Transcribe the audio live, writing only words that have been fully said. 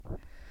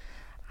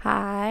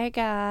Hi,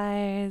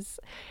 guys.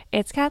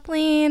 It's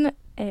Kathleen.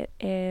 It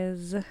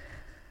is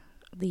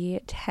the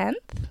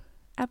 10th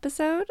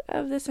episode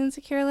of This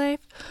Insecure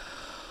Life.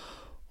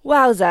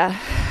 Wowza.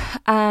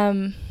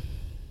 Um,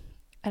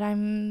 and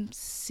I'm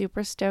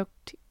super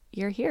stoked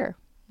you're here.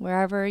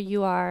 Wherever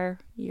you are,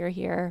 you're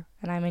here,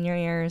 and I'm in your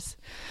ears.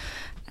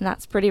 And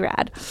that's pretty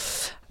rad.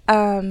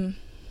 Um,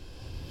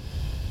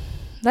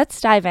 let's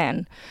dive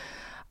in.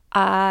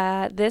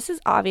 This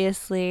is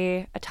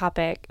obviously a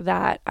topic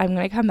that I'm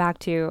going to come back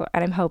to,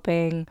 and I'm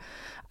hoping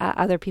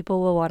other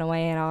people will want to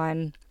weigh in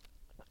on.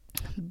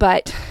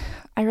 But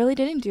I really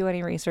didn't do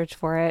any research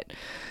for it.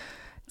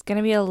 It's going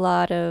to be a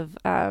lot of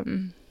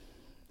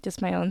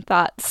just my own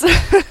thoughts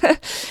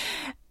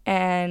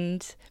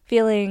and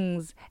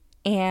feelings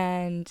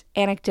and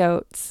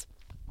anecdotes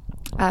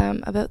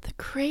about the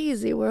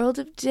crazy world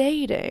of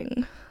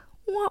dating.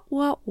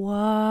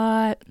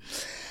 What?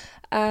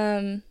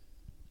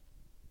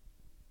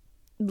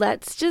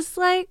 Let's just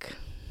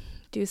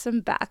do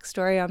some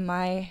backstory on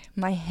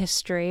my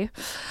history,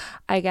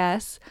 I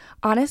guess.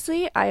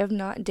 Honestly, I have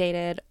not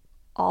dated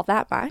all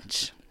that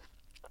much.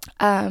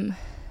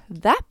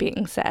 That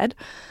being said,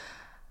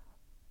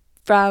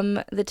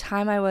 from the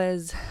time I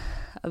was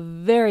a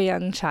very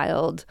young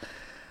child,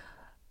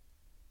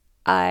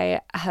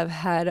 I have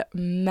had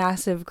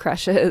massive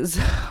crushes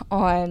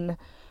on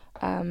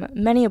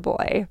many a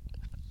boy,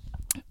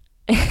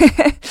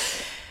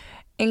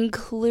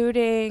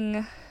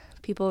 including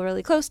people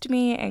really close to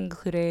me,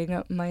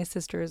 including my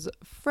sister's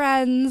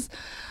friends.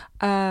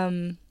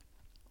 I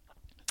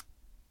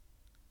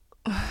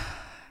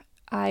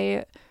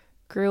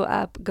grew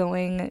up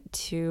going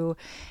to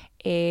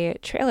a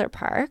trailer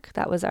park.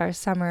 That was our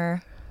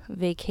summer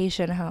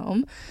vacation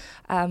home.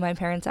 My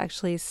parents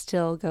actually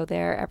still go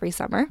there every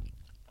summer.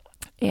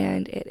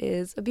 And it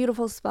is a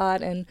beautiful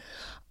spot. And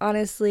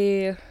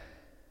honestly,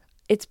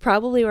 it's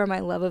probably where my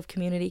love of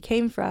community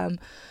came from,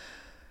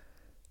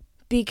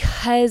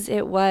 because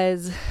it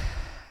was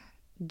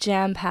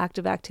jam-packed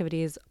of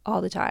activities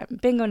all the time.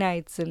 Bingo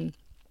nights and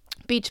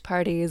beach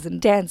parties and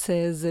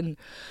dances and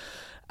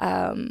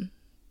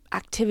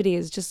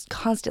activities just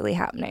constantly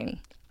happening.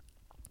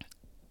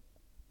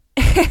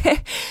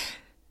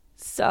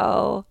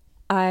 So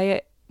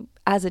I,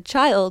 as a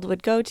child,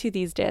 would go to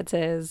these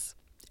dances,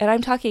 and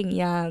I'm talking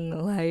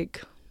young,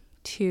 like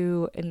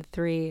 2 and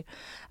 3.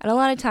 And a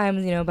lot of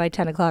times, by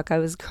 10 o'clock, I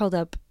was curled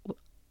up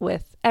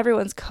with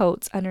everyone's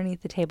coats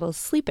underneath the tables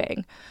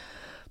sleeping.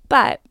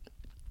 But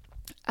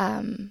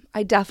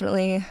I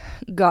definitely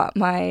got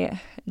my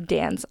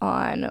dance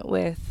on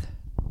with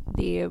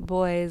the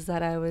boys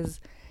that I was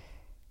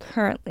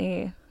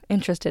currently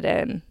interested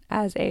in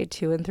as a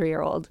 2 and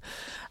 3-year-old,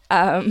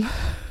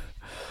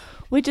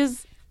 which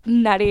is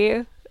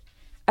nutty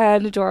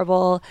and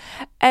adorable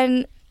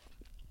and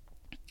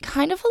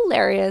kind of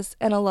hilarious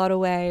in a lot of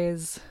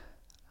ways,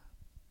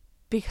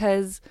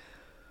 because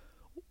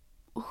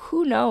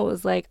who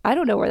knows? I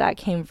don't know where that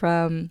came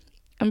from.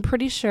 I'm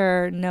pretty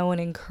sure no one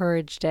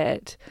encouraged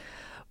it.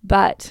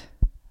 But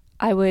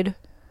I would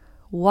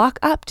walk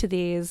up to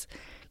these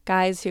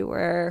guys who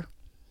were,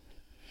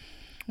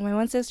 my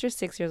one sister's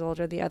 6 years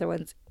older, the other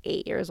one's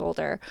 8 years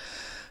older.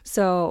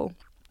 So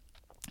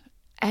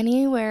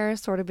anywhere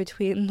sort of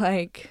between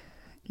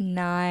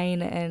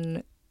 9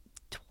 and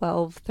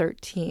 12,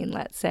 13,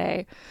 let's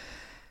say.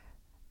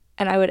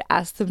 And I would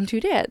ask them to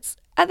dance.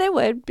 And they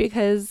would,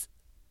 because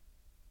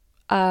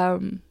I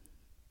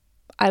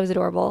was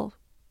adorable.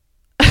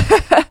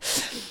 I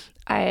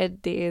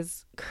had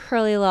these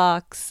curly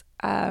locks,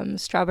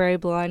 strawberry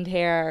blonde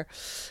hair,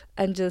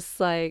 and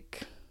just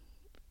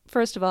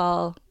first of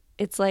all,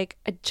 it's like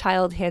a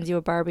child hands you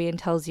a Barbie and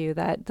tells you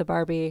that the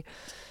Barbie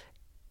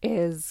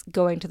is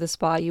going to the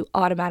spa. You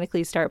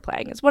automatically start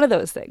playing. It's one of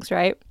those things,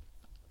 right?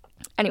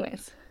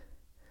 Anyways,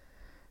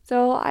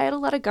 so I had a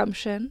lot of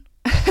gumption,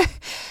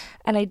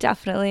 and I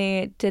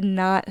definitely did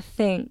not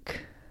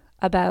think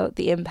about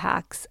the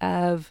impacts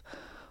of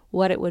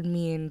what it would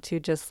mean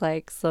to just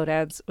slow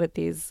dance with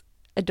these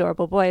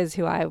adorable boys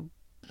who I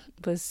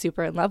was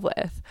super in love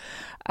with.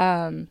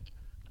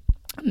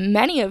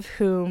 Many of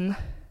whom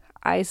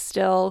I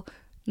still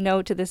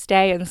know to this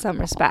day in some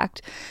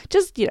respect,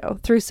 just,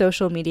 through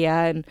social media.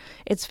 And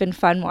it's been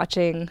fun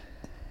watching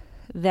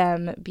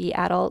them be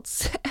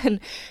adults and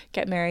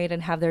get married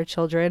and have their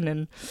children,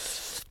 and,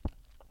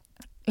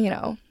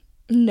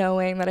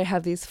 knowing that I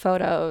have these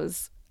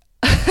photos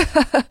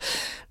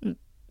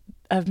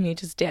of me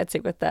just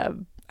dancing with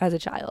them as a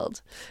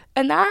child.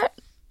 And that,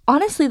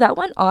 honestly, that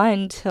went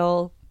on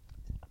till,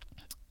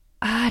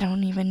 I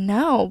don't even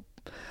know,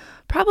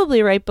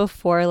 probably right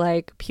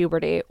before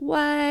puberty.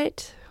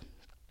 What?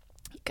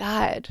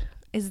 God,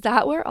 is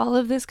that where all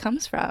of this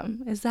comes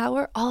from? Is that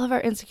where all of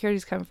our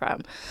insecurities come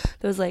from?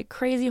 Those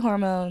crazy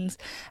hormones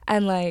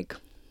and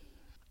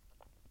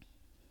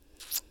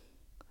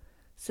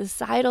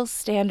societal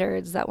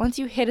standards that once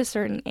you hit a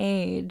certain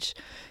age,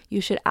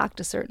 you should act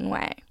a certain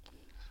way.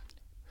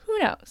 Who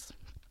knows?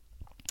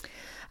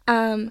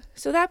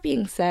 So that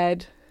being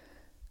said,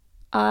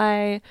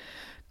 I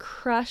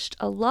crushed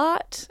a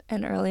lot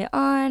and early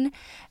on,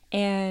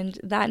 and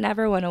that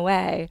never went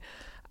away.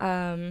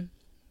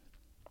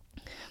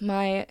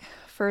 My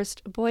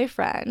first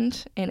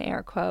boyfriend, in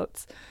air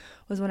quotes,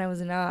 was when I was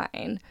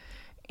 9,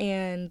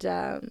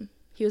 and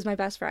he was my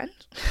best friend.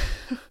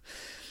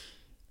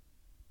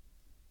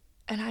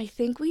 And I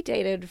think we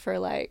dated for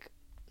like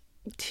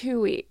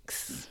 2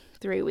 weeks,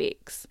 3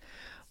 weeks.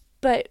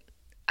 But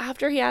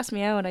after he asked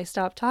me out, I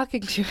stopped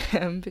talking to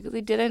him because I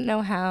didn't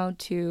know how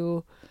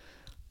to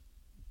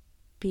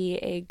be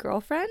a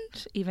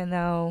girlfriend, even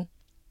though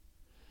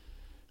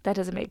that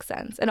doesn't make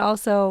sense. And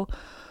also,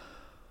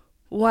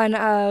 one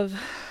of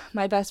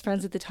my best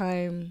friends at the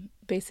time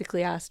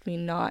basically asked me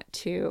not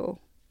to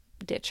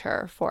ditch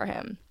her for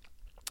him.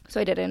 So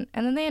I didn't.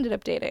 And then they ended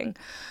up dating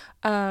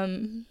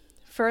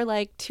for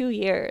like 2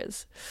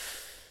 years.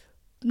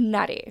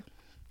 Nutty.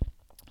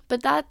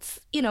 But that's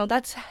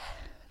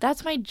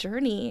my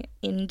journey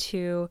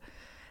into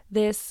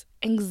this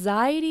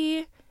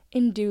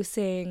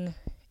anxiety-inducing,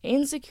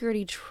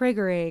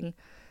 insecurity-triggering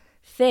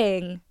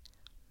thing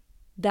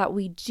that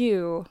we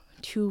do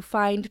to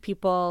find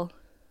people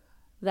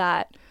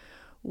that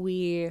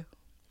we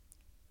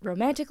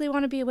romantically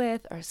want to be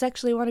with or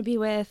sexually want to be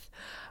with,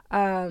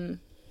 to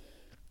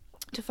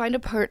find a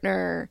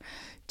partner,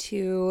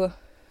 to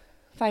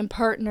find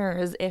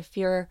partners if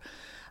you're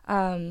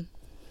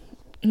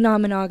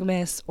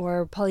non-monogamous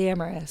or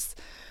polyamorous.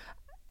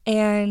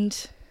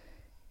 And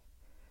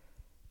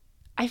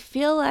I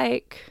feel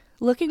like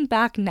looking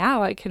back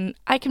now, I can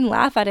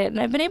laugh at it, and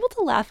I've been able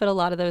to laugh at a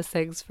lot of those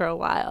things for a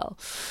while.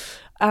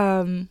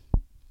 But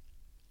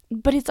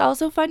it's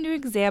also fun to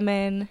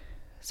examine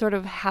sort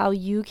of how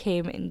you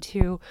came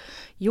into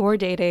your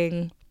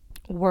dating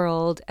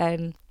world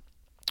and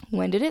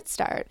when did it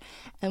start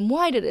and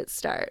why did it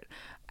start.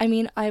 I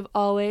mean, I've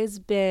always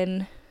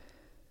found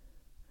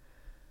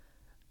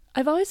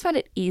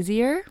it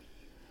easier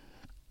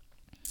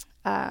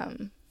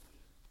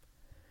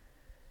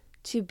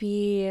to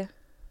be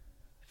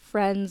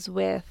friends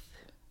with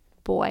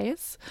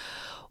boys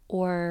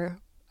or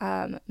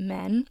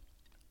men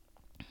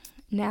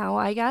now,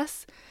 I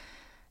guess.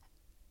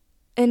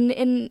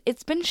 And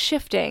it's been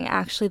shifting,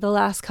 actually, the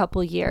last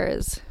couple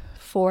years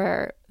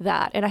for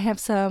that. And I have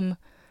some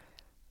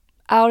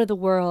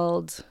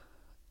out-of-the-world,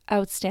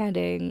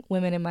 outstanding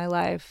women in my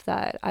life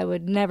that I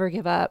would never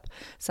give up.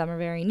 Some are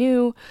very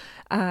new.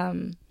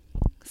 Some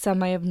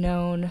I have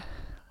known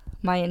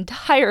my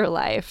entire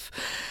life.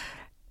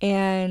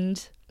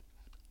 And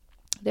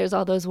there's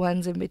all those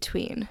ones in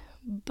between.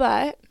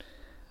 But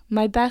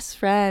my best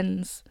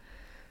friends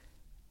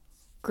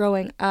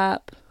growing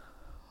up,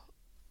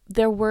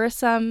 there were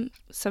some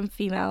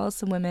females,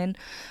 some women.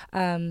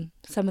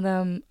 Some of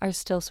them are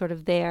still sort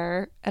of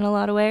there in a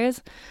lot of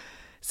ways.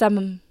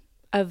 Some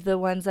of the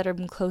ones that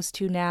I'm close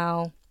to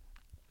now,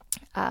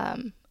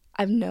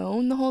 I've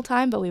known the whole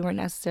time, but we weren't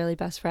necessarily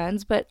best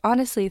friends. But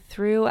honestly,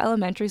 through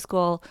elementary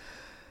school,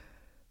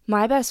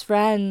 my best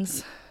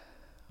friends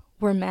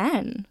were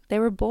men. They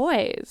were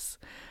boys.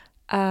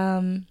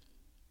 And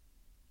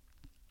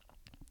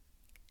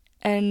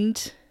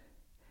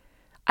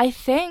I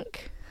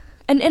think,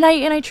 and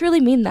I truly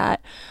mean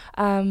that.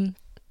 The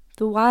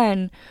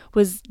one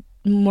was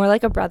more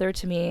like a brother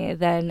to me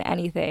than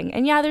anything.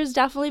 And yeah, there's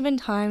definitely been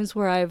times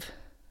where I've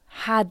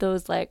had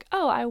those like,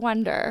 oh, I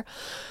wonder,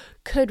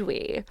 could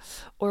we,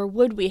 or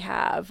would we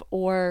have,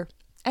 or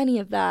any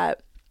of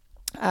that.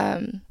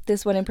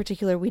 This one in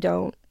particular, we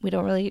don't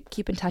really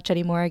keep in touch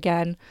anymore.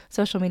 Again,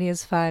 social media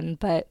is fun,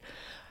 but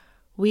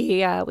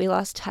we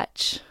lost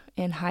touch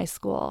in high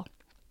school,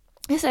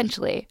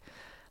 essentially.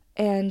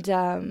 And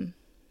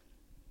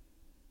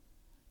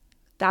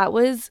that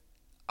was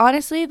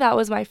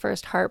my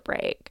first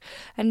heartbreak.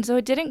 And so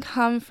it didn't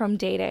come from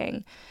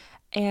dating.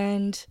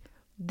 And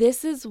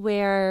this is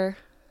where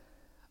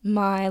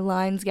my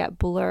lines get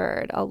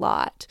blurred a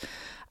lot.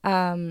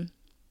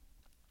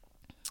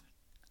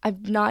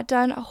 I've not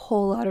done a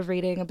whole lot of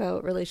reading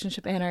about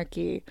relationship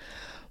anarchy,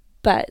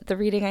 but the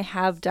reading I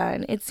have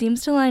done, it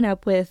seems to line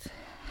up with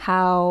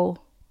how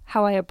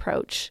I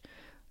approach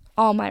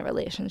all my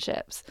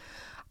relationships.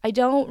 I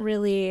don't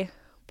really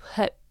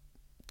put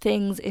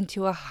things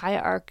into a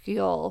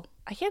hierarchical,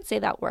 I can't say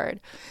that word.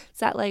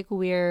 It's that like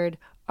weird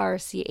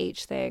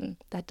RCH thing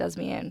that does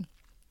me in.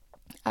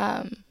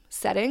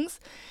 Settings.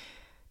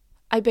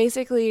 I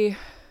basically,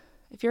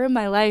 if you're in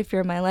my life,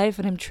 you're in my life,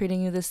 and I'm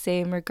treating you the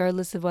same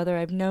regardless of whether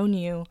I've known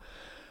you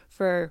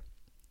for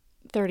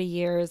 30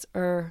 years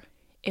or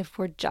if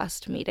we're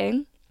just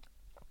meeting.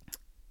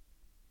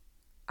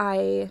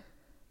 I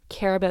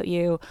care about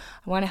you.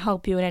 I want to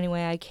help you in any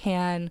way I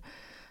can.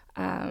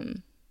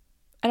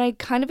 And I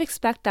kind of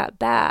expect that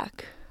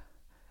back.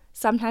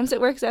 Sometimes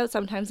it works out,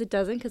 sometimes it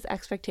doesn't, because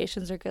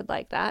expectations are good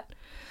like that.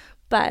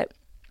 But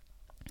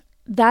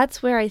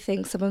that's where I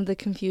think some of the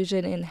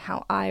confusion in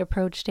how I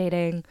approach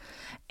dating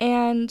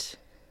and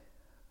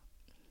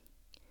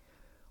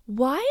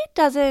why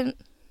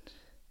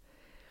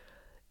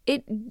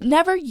it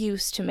never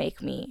used to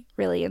make me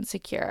really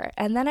insecure.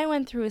 And then I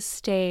went through a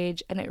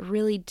stage and it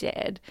really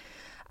did.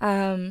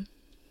 And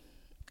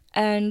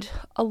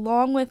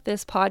along with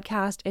this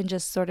podcast and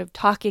just sort of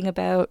talking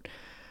about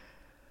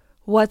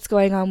what's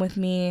going on with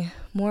me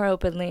more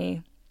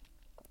openly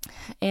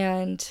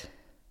and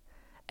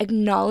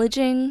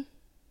acknowledging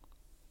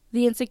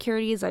the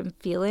insecurities I'm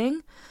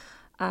feeling,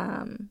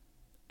 and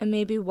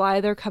maybe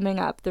why they're coming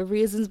up, the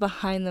reasons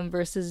behind them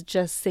versus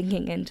just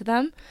sinking into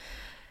them,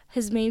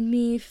 has made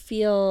me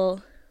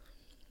feel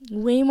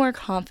way more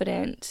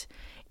confident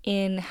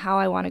in how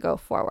I want to go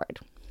forward.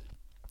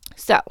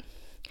 So,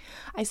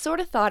 I sort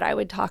of thought I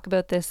would talk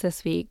about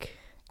this week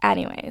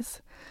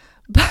anyways,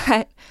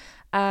 but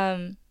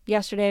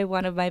yesterday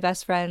one of my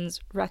best friends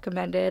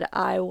recommended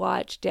I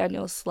watch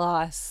Daniel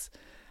Sloss's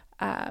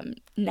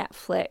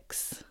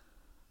Netflix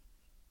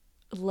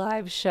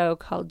live show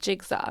called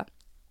Jigsaw.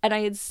 And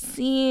I had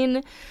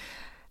seen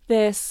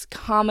this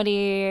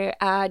comedy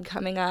ad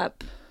coming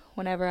up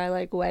whenever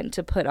I went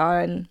to put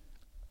on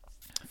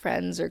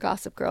Friends or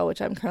Gossip Girl,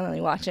 which I'm currently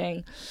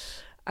watching.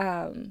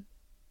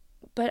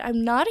 But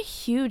I'm not a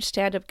huge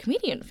stand-up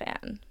comedian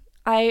fan.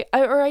 I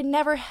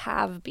never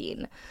have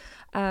been.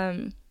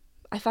 I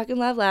fucking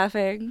love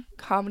laughing.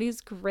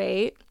 Comedy's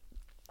great.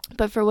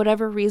 But for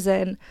whatever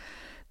reason,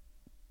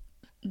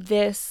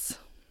 this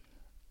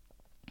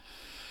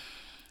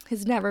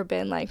has never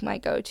been my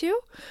go-to.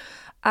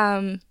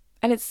 And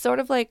it's sort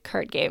of like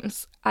card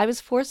games. I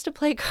was forced to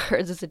play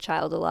cards as a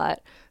child a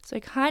lot, so I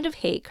kind of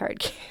hate card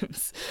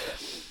games.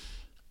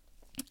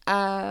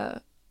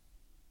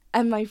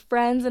 And my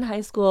friends in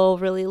high school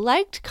really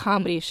liked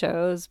comedy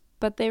shows,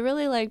 but they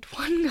really liked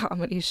one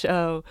comedy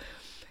show,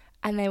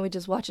 and they would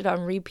just watch it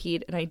on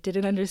repeat, and I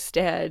didn't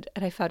understand,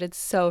 and I found it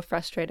so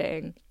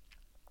frustrating.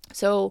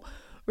 So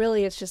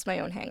really, it's just my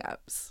own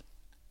hang-ups,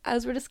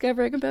 as we're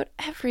discovering about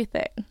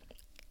everything.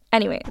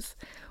 Anyways,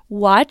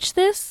 watch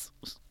this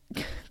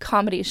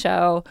comedy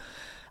show.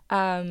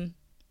 I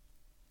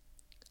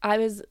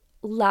was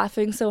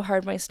laughing so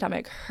hard my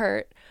stomach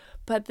hurt,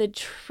 but the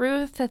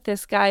truth that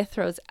this guy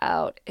throws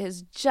out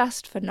is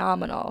just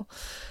phenomenal.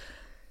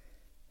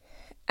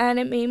 And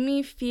it made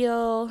me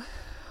feel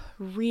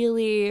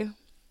really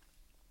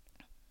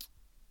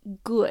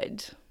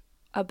good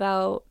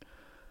about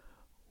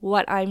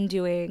what I'm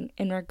doing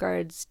in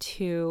regards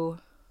to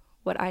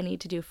what I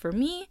need to do for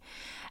me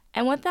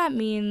and what that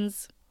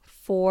means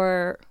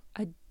for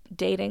a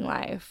dating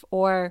life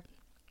or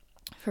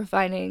for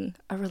finding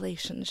a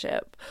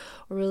relationship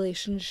or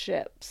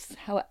relationships,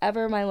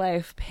 however my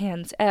life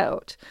pans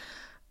out.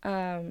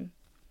 And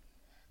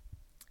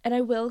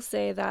I will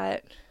say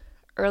that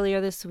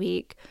earlier this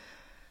week,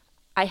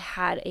 I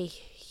had a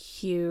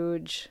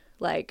huge,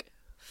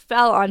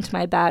 fell onto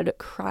my bed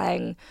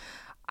crying.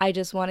 I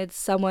just wanted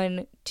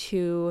someone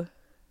to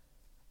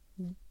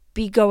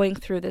be going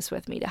through this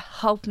with me, to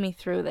help me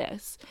through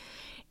this.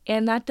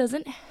 And that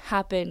doesn't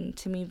happen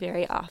to me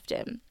very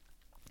often.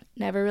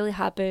 Never really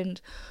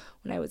happened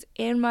when I was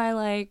in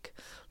my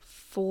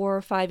 4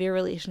 or 5 year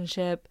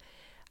relationship.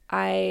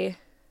 That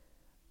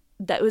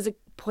was a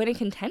point of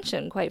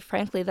contention, quite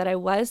frankly, that I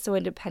was so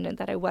independent,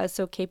 that I was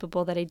so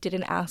capable, that I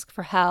didn't ask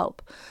for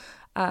help.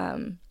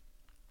 And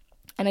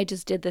I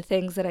just did the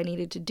things that I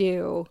needed to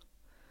do,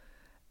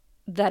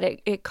 that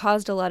it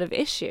caused a lot of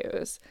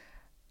issues.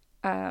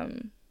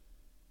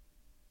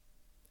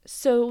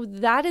 So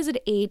that is an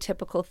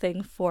atypical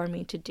thing for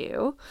me to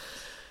do.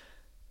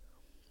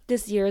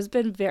 This year has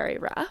been very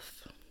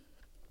rough,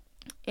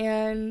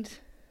 and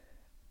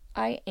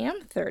I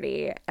am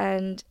 30,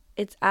 and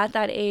it's at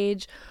that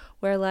age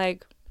where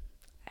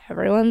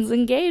everyone's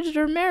engaged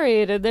or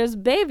married and there's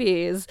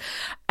babies,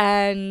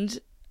 and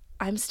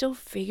I'm still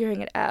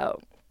figuring it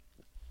out.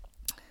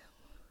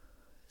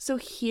 So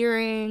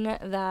hearing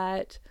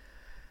that,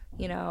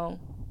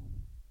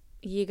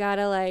 you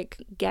gotta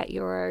get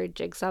your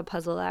jigsaw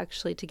puzzle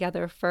actually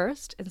together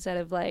first instead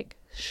of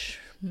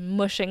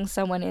mushing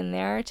someone in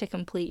there to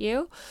complete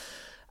you,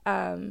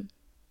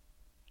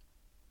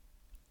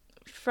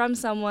 from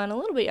someone a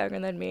little bit younger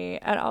than me,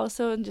 and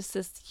also in just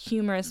this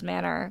humorous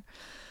manner,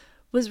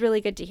 was really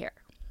good to hear.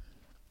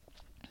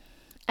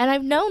 And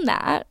I've known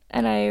that,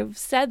 and I've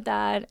said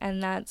that,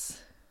 and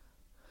that's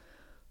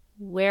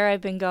where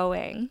I've been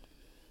going.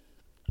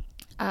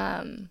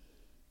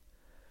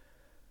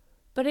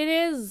 But it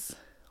is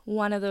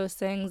one of those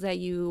things that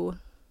you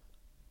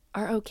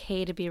are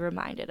okay to be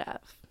reminded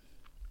of.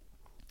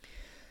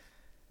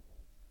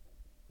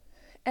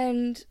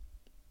 And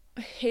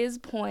his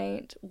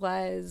point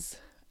was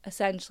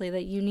essentially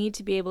that you need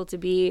to be able to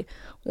be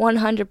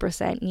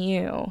 100%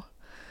 you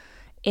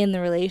in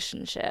the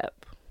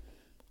relationship.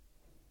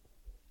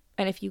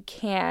 And if you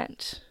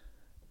can't,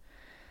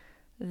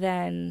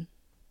 then,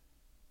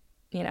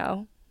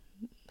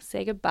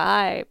 say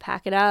goodbye,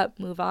 pack it up,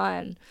 move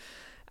on.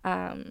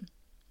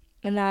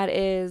 And that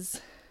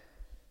is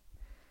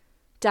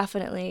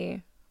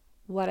definitely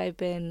what I've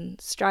been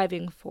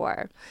striving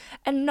for.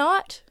 And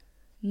not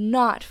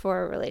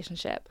for a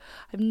relationship.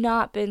 I've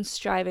not been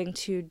striving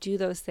to do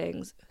those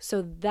things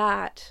so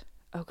that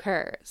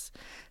occurs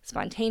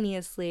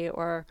spontaneously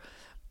or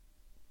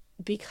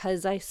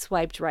because I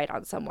swiped right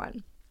on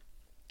someone.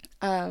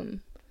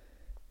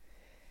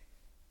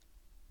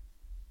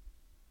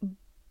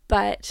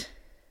 But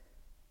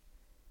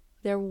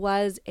there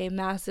was a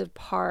massive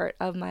part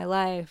of my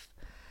life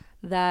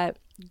that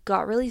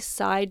got really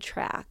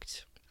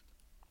sidetracked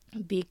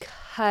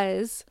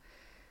because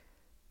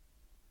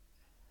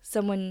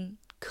someone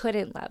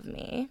couldn't love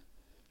me.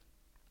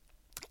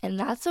 And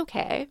that's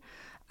okay.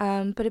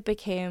 But it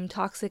became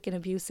toxic and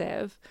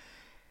abusive.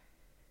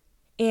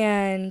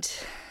 And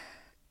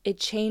it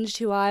changed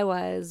who I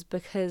was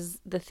because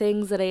the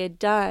things that I had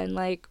done,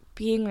 like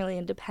being really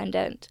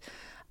independent,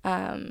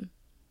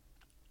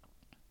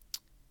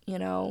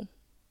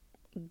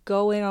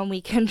 going on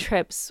weekend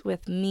trips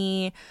with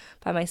me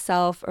by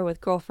myself or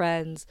with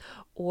girlfriends,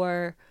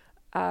 or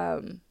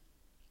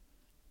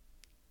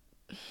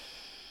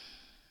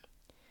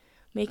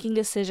making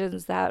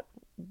decisions that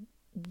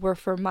were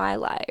for my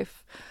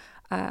life,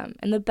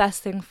 and the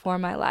best thing for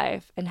my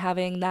life, and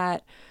having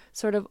that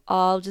sort of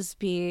all just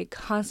be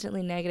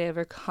constantly negative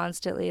or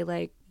constantly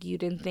like you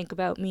didn't think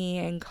about me,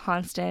 and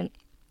constant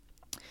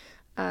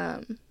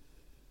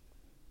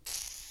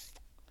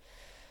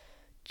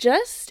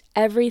just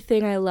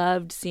everything I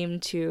loved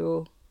seemed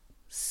to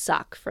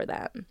suck for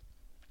them.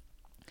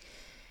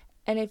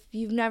 And if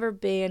you've never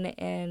been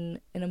in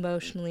an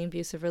emotionally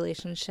abusive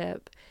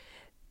relationship,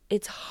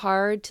 it's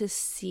hard to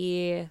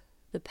see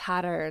the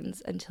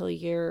patterns until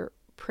you're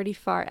pretty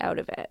far out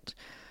of it.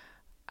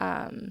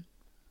 And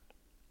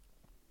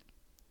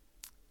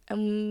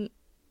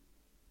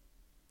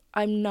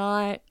I'm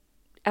not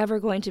ever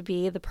going to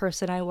be the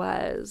person I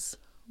was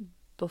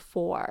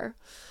before.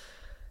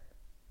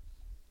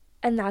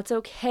 And that's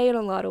okay in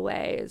a lot of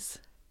ways.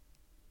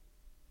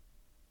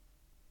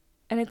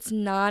 And it's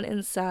not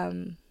in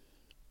some,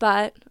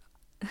 but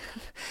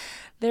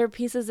there are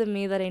pieces of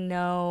me that I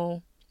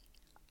know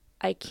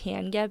I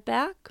can get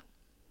back.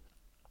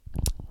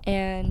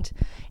 And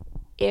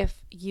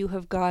if you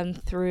have gone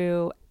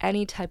through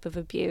any type of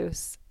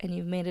abuse and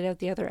you've made it out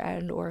the other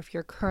end, or if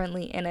you're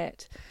currently in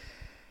it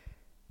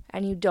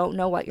and you don't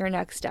know what your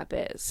next step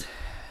is,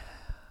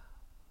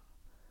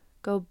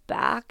 go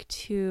back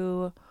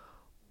to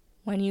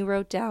when you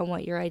wrote down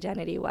what your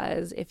identity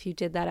was, if you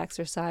did that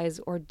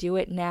exercise, or do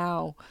it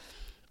now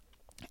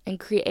and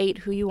create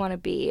who you want to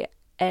be,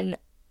 and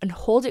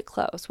hold it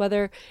close,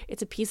 whether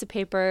it's a piece of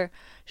paper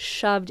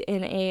shoved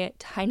in a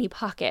tiny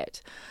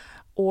pocket,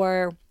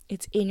 or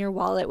it's in your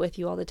wallet with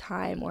you all the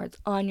time, or it's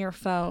on your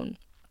phone.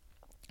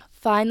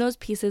 Find those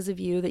pieces of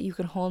you that you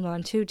can hold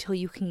on to till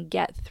you can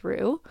get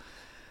through,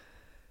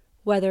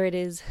 whether it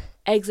is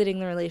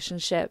exiting the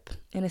relationship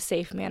in a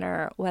safe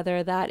manner,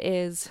 whether that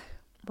is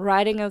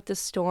riding out the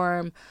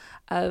storm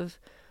of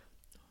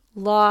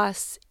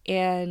loss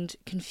and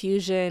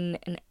confusion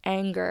and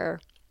anger,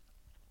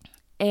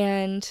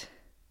 and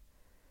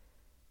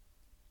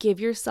give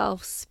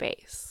yourself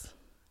space.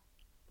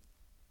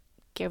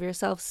 Give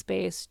yourself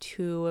space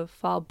to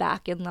fall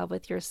back in love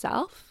with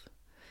yourself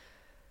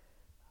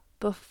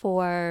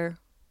before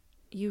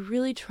you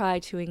really try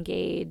to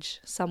engage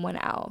someone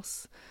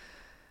else.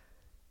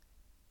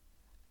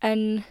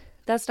 And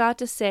that's not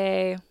to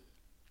say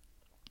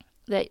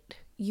that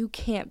you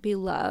can't be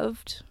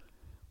loved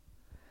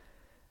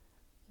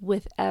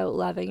without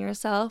loving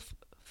yourself.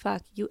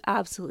 Fuck, you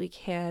absolutely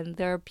can.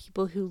 There are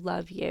people who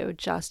love you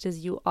just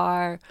as you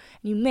are.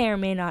 You may or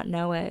may not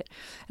know it,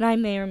 and I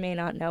may or may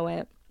not know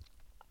it.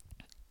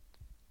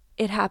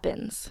 It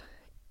happens.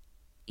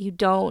 You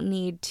don't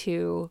need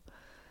to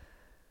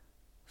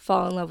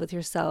fall in love with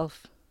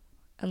yourself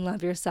and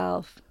love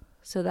yourself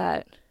so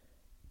that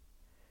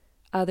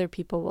other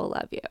people will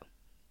love you.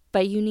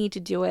 But you need to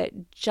do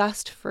it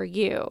just for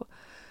you,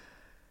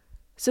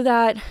 so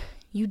that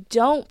you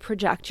don't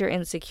project your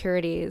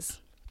insecurities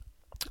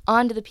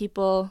onto the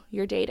people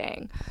you're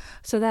dating,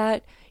 so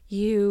that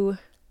you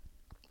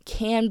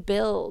can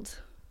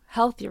build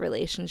healthy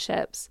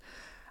relationships,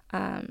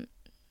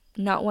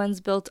 not ones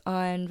built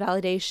on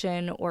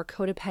validation or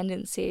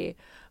codependency,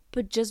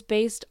 but just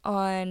based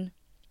on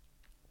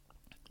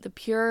the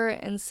pure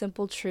and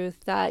simple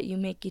truth that you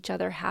make each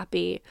other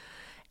happy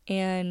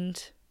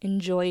and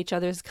enjoy each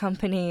other's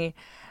company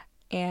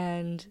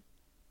and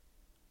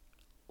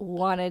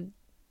want to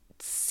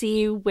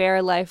see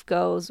where life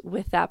goes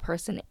with that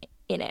person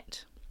in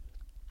it.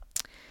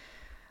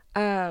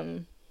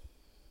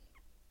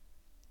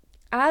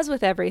 As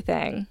with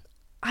everything,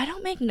 I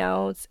don't make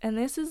notes, and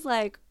this is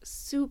like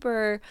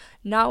super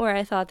not where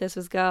I thought this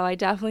was go. I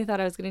definitely thought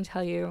I was going to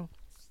tell you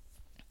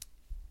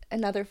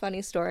another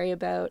funny story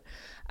about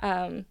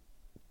the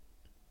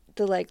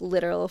like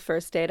literal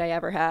first date I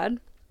ever had.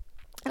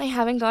 And I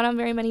haven't gone on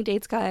very many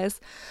dates, guys.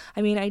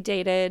 I mean, I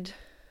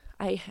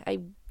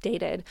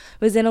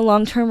was in a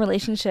long-term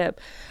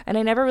relationship, and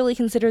I never really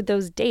considered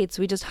those dates.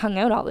 We just hung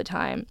out all the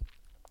time.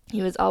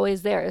 He was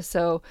always there,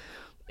 so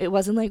it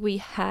wasn't like we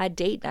had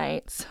date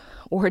nights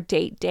or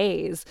date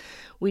days.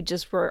 We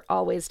just were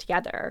always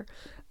together.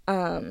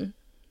 So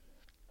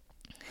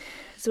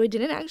I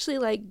didn't actually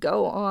like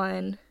go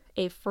on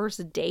a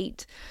first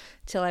date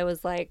till I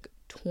was like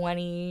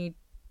 22,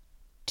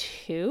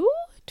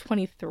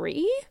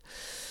 23.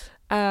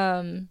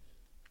 And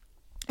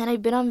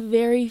I've been on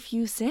very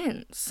few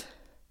since.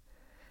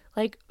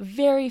 Like,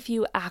 very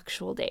few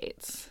actual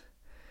dates.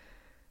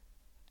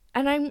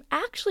 And I'm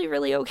actually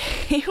really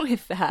okay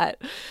with that.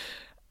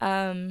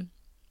 I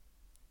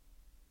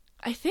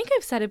think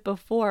I've said it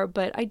before,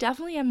 but I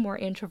definitely am more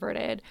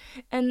introverted.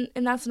 And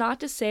that's not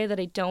to say that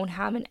I don't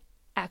have an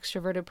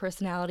extroverted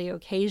personality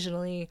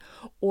occasionally,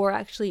 or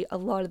actually a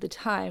lot of the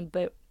time,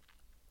 but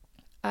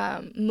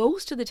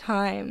most of the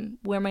time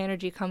where my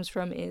energy comes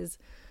from is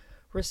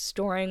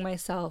restoring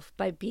myself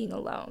by being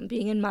alone,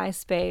 being in my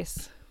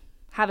space,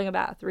 having a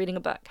bath, reading a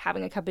book,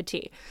 having a cup of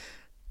tea,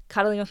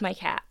 cuddling with my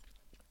cat,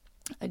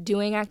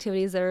 doing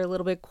activities that are a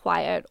little bit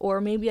quiet, or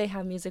maybe I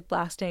have music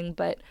blasting,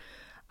 but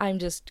I'm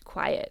just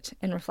quiet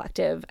and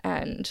reflective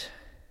and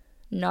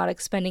not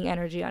expending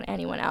energy on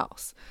anyone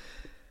else.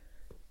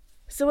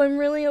 So I'm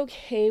really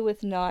okay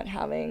with not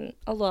having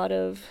a lot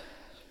of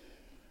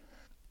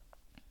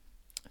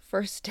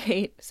first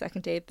date,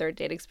 second date, third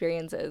date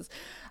experiences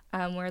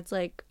where it's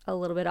like a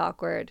little bit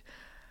awkward.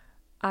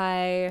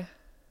 I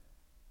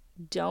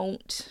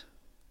don't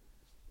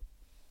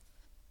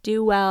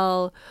do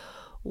well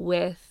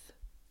with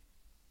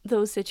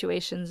those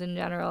situations in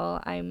general.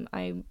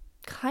 I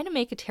kind of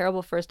make a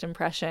terrible first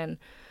impression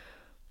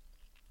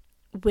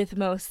with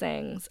most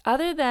things,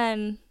 other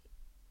than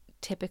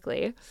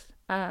typically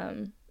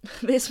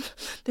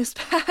this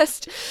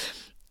past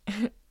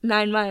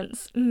 9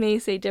 months may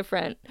say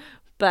different,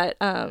 but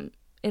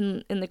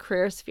in the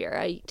career sphere,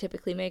 I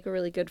typically make a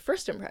really good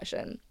first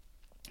impression.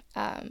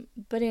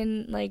 But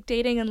in like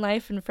dating and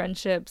life and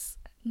friendships,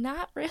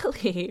 not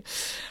really.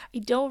 I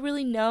don't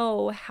really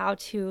know how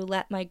to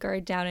let my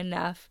guard down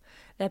enough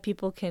that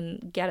people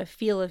can get a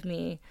feel of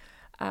me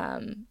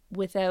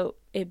without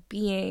it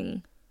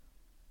being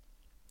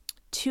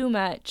too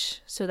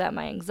much so that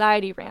my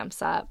anxiety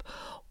ramps up,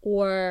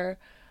 or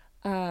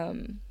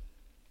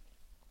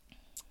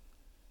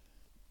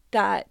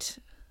that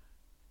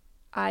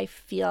I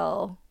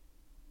feel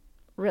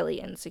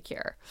really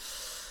insecure.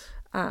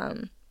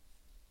 And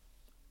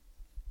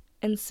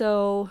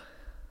so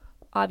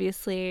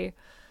obviously,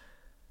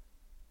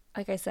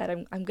 like I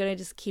said, I'm going to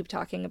just keep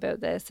talking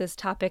about this. This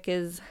topic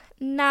is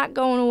not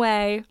going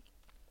away.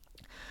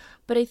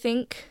 But I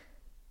think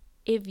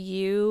if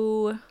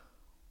you,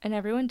 and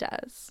everyone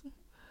does,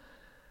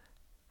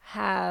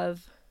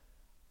 have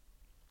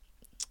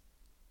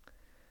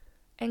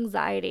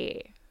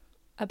anxiety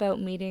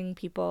about meeting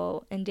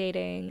people and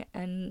dating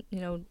and,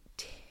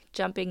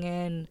 jumping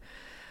in,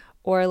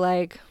 or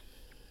like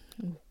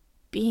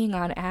being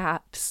on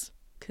apps,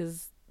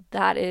 because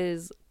that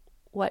is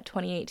what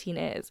 2018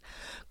 is.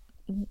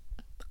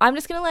 I'm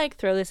just going to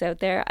throw this out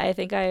there. I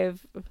think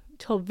I've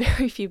told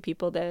very few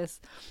people this,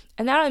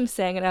 and now I'm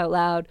saying it out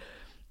loud.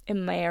 It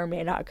may or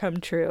may not come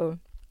true.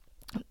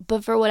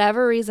 But for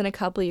whatever reason, a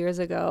couple years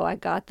ago, I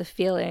got the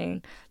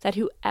feeling that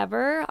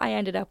whoever I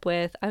ended up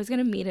with, I was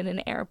going to meet in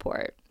an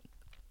airport,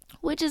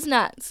 which is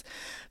nuts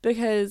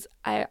because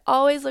I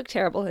always look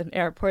terrible in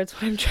airports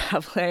when I'm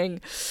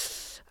traveling.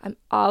 I'm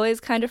always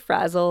kind of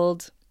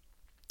frazzled.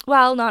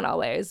 Well, not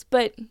always,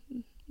 but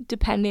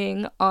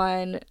depending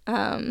on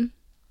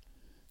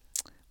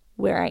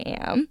where I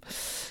am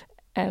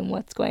and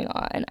what's going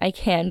on, I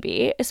can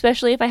be,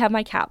 especially if I have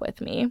my cat with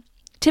me.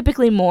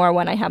 Typically more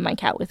when I have my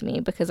cat with me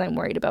because I'm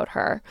worried about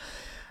her.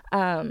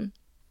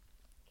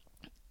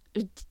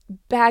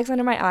 Bags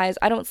under my eyes.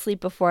 I don't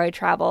sleep before I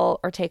travel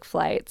or take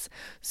flights.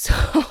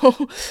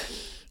 So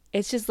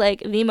it's just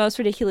the most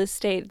ridiculous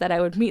state that I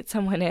would meet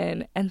someone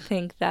in and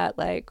think that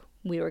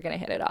we were going to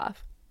hit it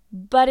off.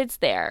 But it's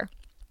there.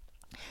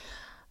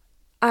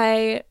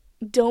 I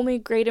don't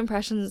make great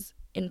impressions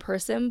in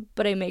person,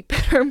 but I make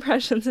better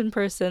impressions in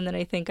person than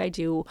I think I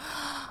do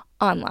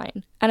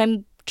online. And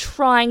I'm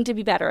trying to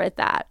be better at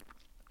that.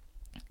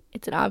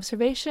 It's an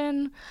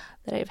observation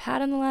that I've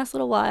had in the last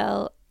little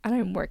while, and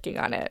I'm working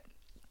on it.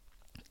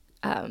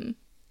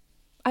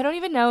 I don't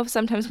even know if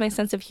sometimes my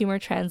sense of humor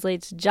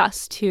translates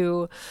just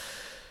to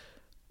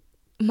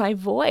my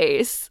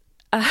voice.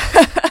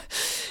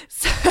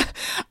 So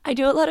I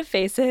do a lot of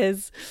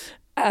faces.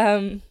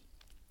 I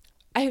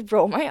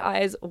roll my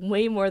eyes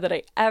way more than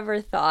I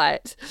ever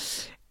thought.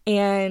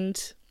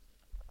 And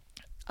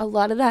a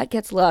lot of that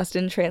gets lost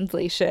in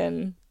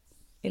translation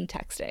in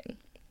texting,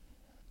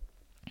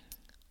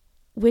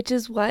 which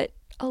is what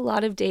a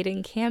lot of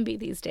dating can be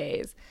these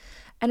days.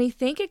 And I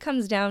think it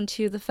comes down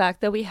to the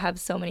fact that we have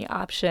so many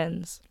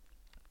options,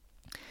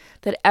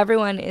 that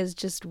everyone is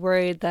just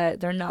worried that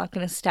they're not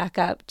going to stack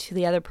up to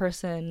the other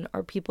person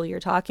or people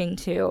you're talking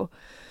to.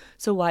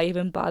 So why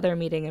even bother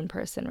meeting in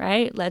person,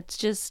 right? Let's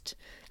just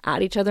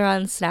add each other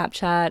on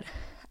Snapchat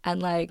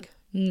and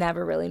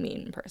never really meet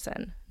in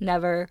person.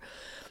 Never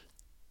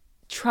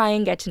try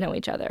and get to know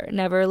each other.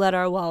 Never let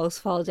our walls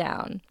fall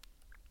down.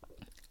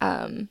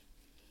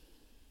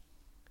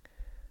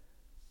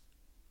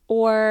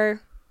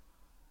 Or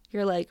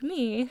you're like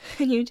me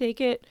and you take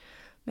it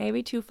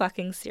maybe too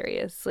fucking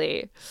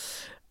seriously.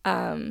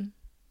 And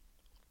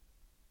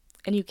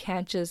you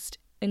can't just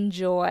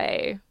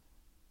enjoy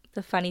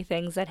the funny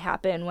things that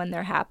happen when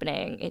they're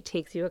happening. It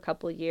takes you a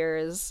couple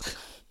years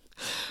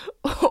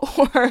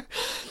or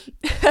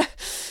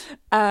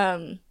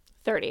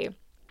 30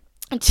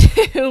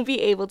 to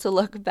be able to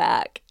look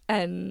back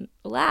and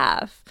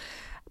laugh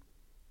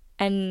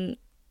and,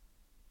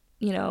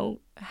 you know,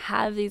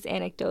 have these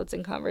anecdotes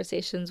and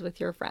conversations with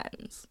your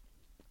friends.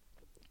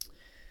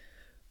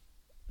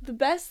 The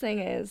best thing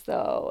is,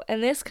 though,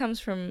 and this comes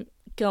from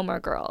Gilmore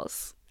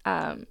Girls,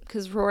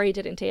 because Rory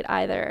didn't date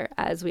either,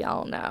 as we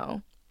all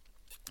know.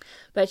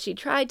 But she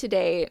tried to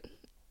date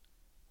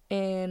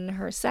in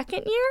her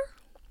second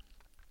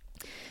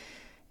year.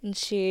 And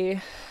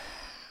she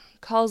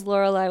calls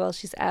Lorelai while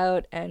she's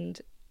out, and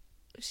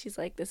she's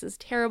like, this is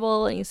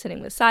terrible, and he's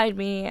sitting beside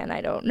me, and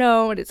I don't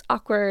know, and it's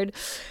awkward.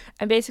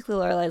 And basically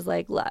Lorelai's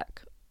like,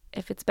 look,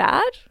 if it's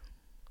bad,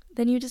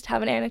 then you just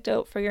have an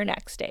anecdote for your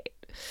next date.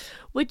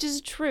 Which is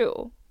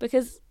true,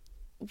 because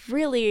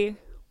really,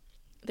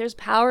 there's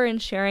power in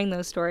sharing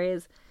those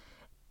stories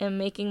and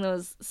making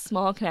those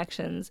small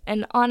connections.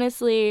 And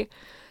honestly,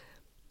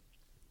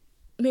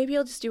 maybe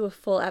I'll just do a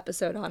full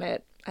episode on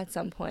it at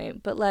some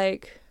point. But,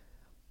 like,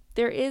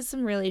 there is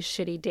some really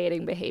shitty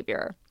dating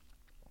behavior.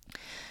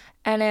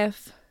 And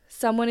if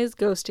someone is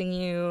ghosting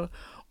you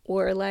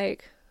or,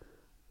 like,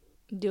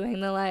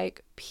 doing the,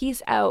 like,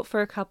 peace out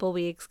for a couple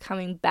weeks,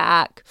 coming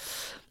back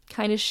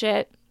kind of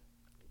shit,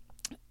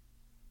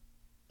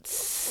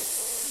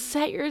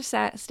 set your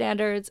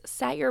standards,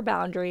 set your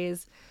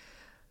boundaries.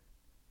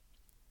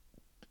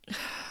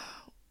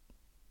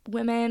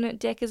 Women,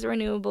 dick is a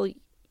renewable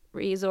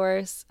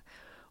resource,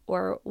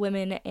 or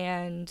women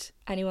and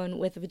anyone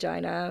with a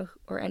vagina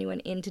or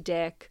anyone into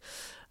dick.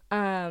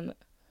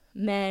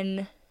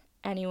 Men,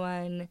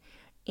 anyone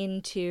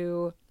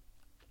into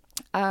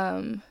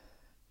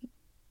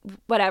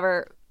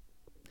whatever.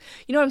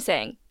 You know what I'm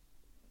saying?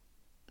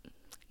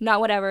 Not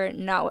whatever,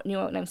 not what, you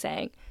know what I'm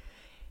saying.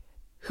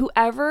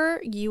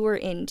 Whoever you are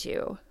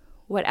into,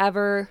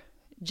 whatever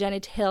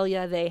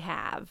genitalia they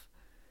have,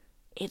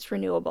 it's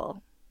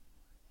renewable.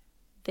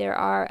 There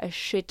are a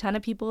shit ton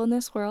of people in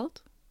this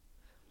world.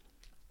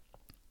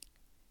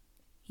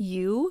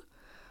 You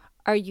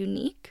are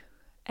unique,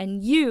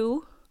 and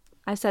you,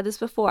 I've said this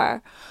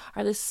before,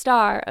 are the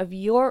star of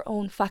your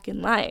own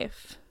fucking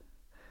life.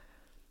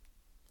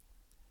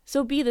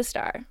 So be the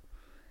star.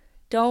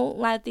 Don't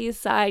let these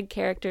side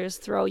characters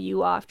throw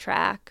you off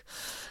track.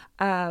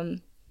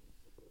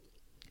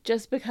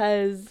 Just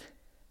because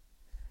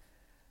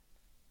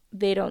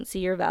they don't see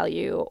your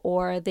value,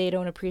 or they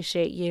don't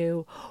appreciate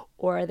you,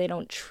 or they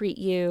don't treat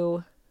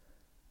you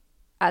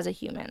as a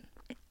human.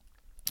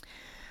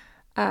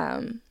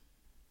 And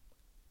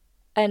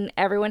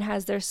everyone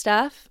has their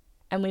stuff,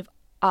 and we've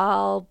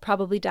all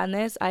probably done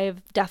this. I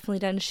have definitely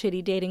done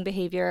shitty dating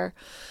behavior.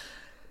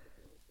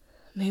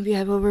 Maybe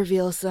I will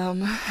reveal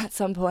some at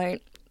some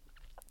point.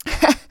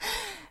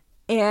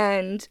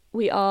 And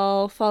we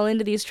all fall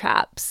into these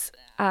traps.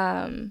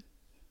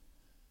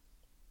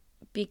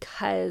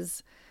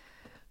 Because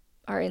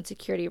our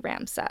insecurity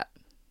ramps up.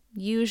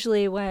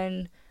 Usually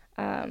when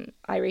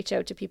I reach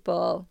out to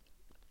people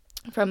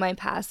from my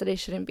past that I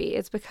shouldn't be,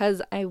 it's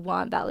because I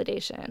want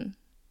validation.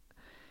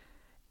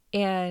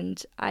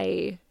 And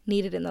I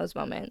need it in those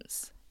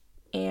moments.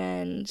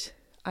 And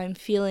I'm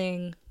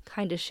feeling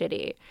kind of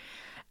shitty.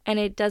 And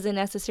it doesn't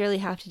necessarily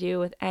have to do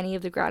with any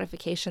of the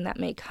gratification that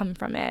may come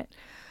from it.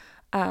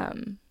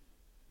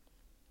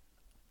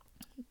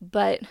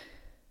 But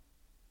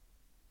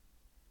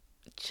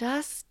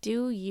just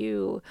do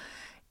you.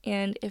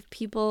 And if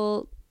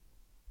people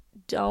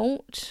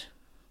don't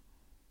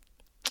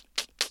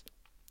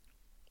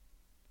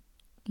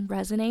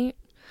resonate,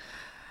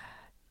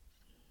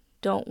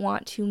 don't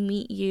want to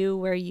meet you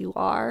where you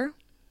are,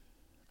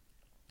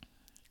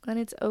 then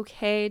it's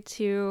okay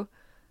to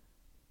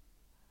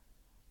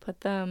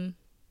put them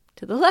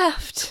to the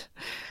left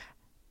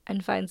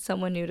and find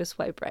someone new to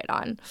swipe right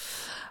on.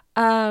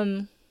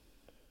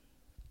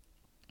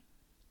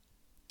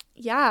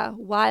 Yeah,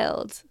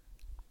 wild.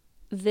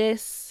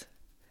 This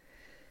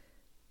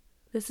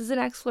is an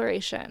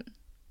exploration,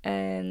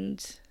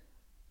 and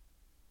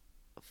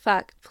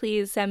fuck,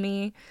 please send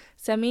me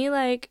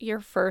like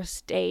your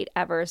first date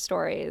ever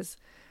stories.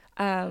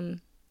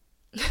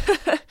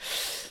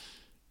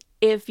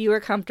 If you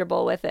are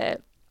comfortable with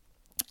it.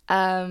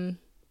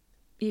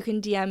 You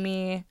can DM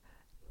me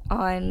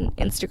on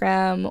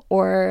Instagram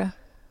or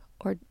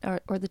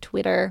the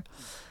Twitter.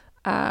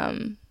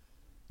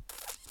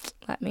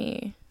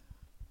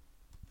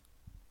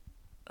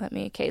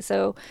 Okay,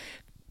 so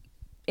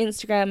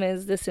Instagram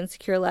is This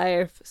Insecure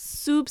Life.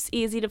 Soup's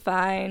easy to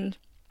find.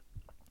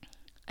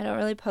 I don't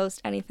really post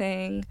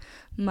anything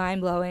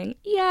mind-blowing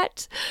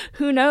yet.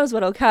 Who knows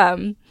what'll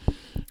come.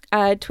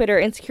 Twitter,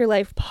 Insecure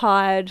Life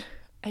Pod.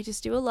 I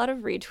just do a lot of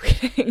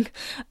retweeting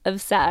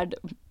of sad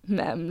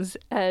memes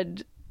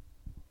and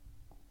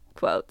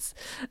quotes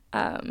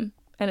and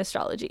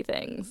astrology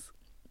things,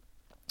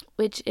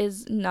 which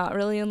is not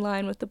really in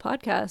line with the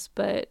podcast,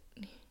 but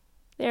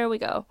there we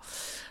go.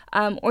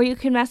 Or you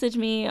can message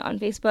me on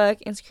Facebook,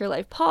 Insecure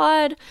Life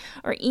Pod,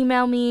 or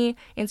email me,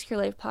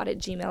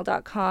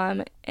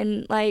 insecurelifepod@gmail.com.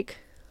 And like,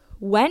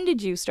 when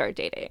did you start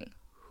dating?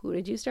 Who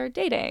did you start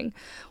dating?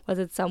 Was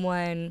it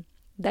someone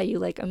that you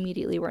like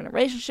immediately were in a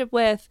relationship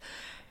with?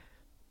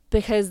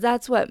 Because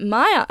that's what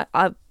my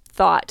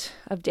thought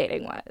of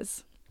dating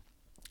was.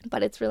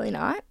 But it's really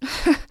not.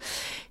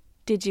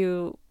 Did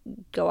you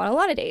go on a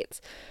lot of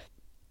dates?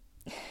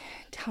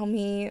 Tell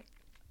me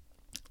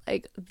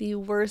like the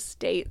worst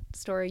date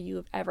story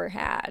you've ever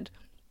had.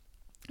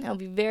 I'll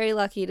be very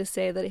lucky to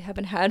say that I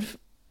haven't had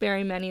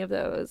very many of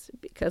those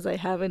because I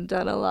haven't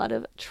done a lot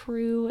of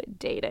true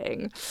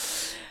dating.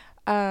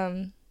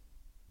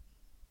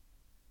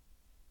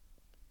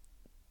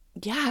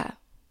 Yeah,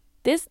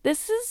 this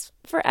is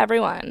for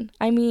everyone.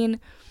 I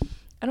mean,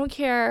 I don't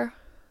care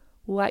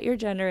what your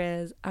gender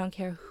is. I don't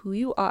care who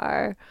you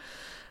are.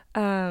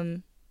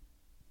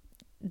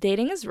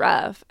 Dating is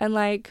rough, and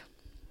like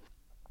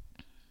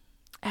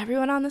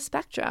everyone on the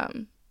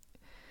spectrum.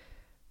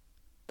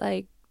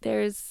 Like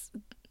there's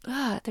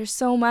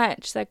so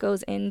much that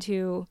goes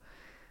into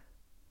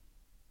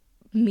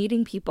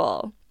meeting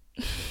people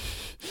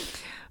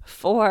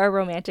for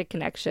romantic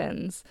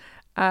connections.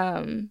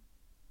 Or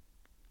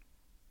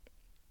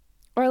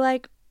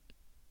like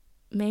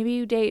maybe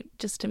you date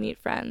just to meet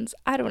friends.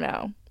 I don't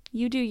know.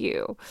 You do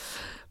you.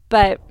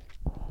 But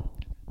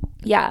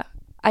yeah,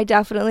 I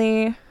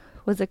definitely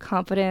was a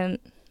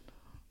confident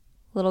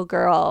little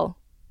girl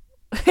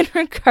in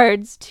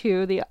regards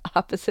to the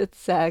opposite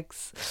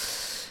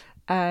sex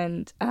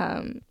and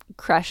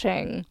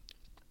crushing.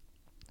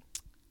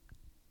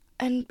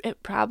 And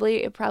it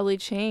probably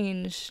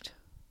changed.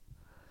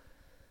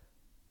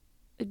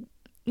 It,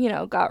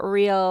 got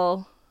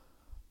real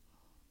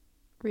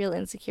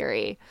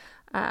insecure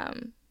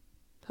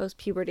post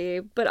puberty,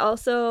 but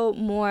also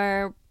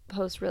more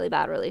post really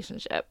bad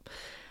relationship.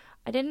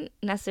 I didn't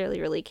necessarily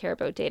really care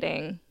about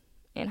dating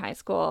in high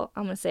school.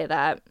 I'm gonna say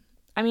that.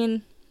 I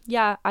mean,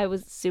 yeah, I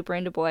was super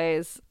into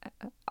boys,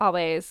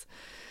 always,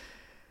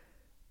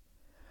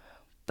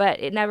 but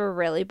it never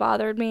really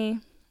bothered me.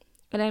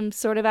 And I'm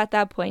sort of at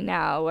that point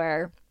now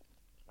where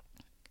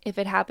if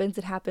it happens,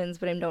 it happens,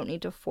 but I don't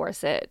need to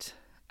force it.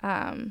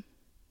 And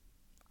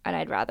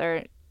I'd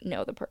rather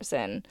know the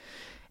person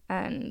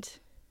and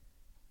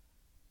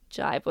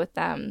jive with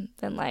them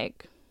than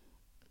like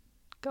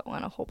go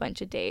on a whole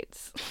bunch of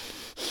dates.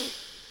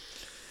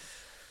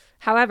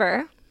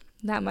 However,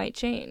 that might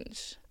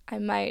change. I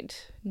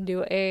might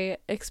do a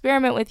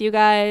experiment with you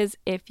guys,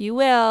 if you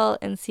will,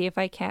 and see if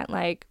I can't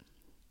like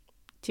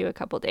do a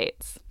couple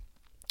dates,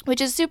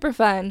 which is super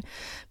fun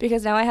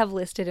because now I have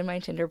listed in my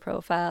Tinder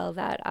profile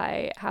that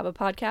I have a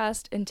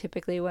podcast, and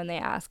typically when they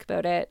ask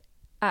about it,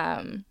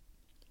 and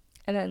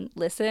then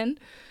listen,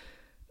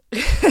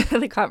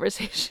 the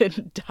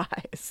conversation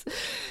dies.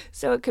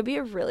 So it could be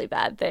a really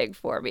bad thing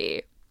for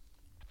me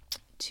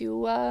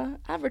to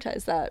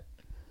advertise that.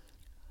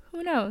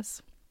 Who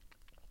knows?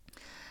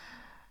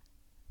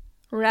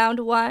 Round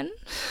 1,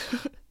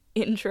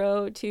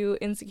 intro to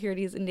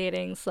insecurities in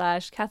dating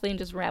 / Kathleen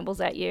just rambles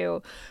at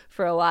you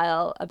for a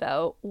while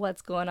about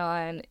what's going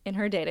on in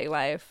her dating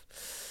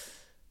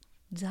life.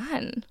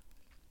 Done.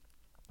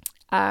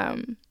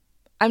 I'm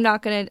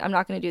not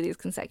gonna do these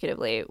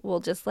consecutively. We'll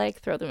just like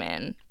throw them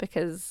in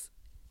because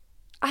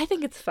I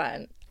think it's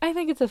fun. I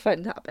think it's a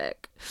fun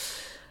topic.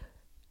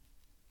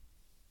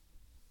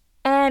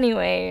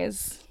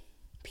 Anyways,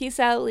 peace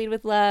out, lead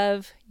with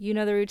love. You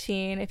know the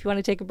routine. If you want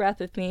to take a breath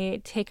with me,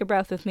 take a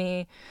breath with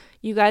me.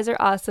 You guys are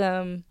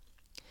awesome.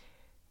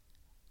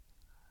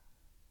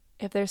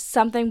 If there's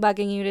something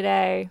bugging you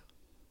today,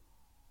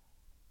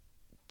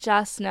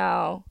 just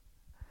know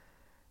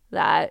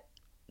that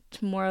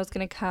tomorrow's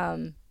gonna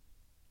come.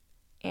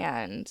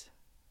 And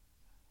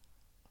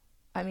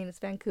I mean, it's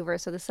Vancouver,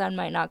 so the sun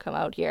might not come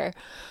out here,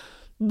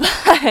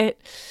 but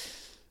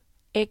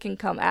it can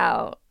come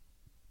out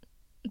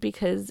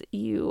because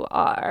you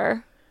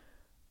are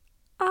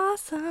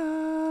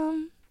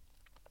awesome.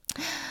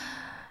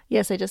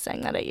 Yes, I just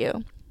sang that at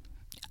you.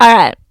 All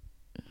right.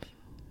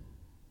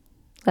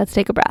 Let's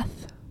take a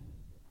breath.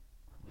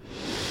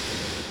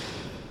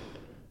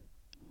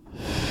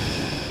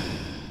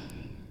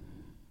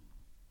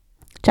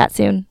 Chat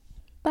soon.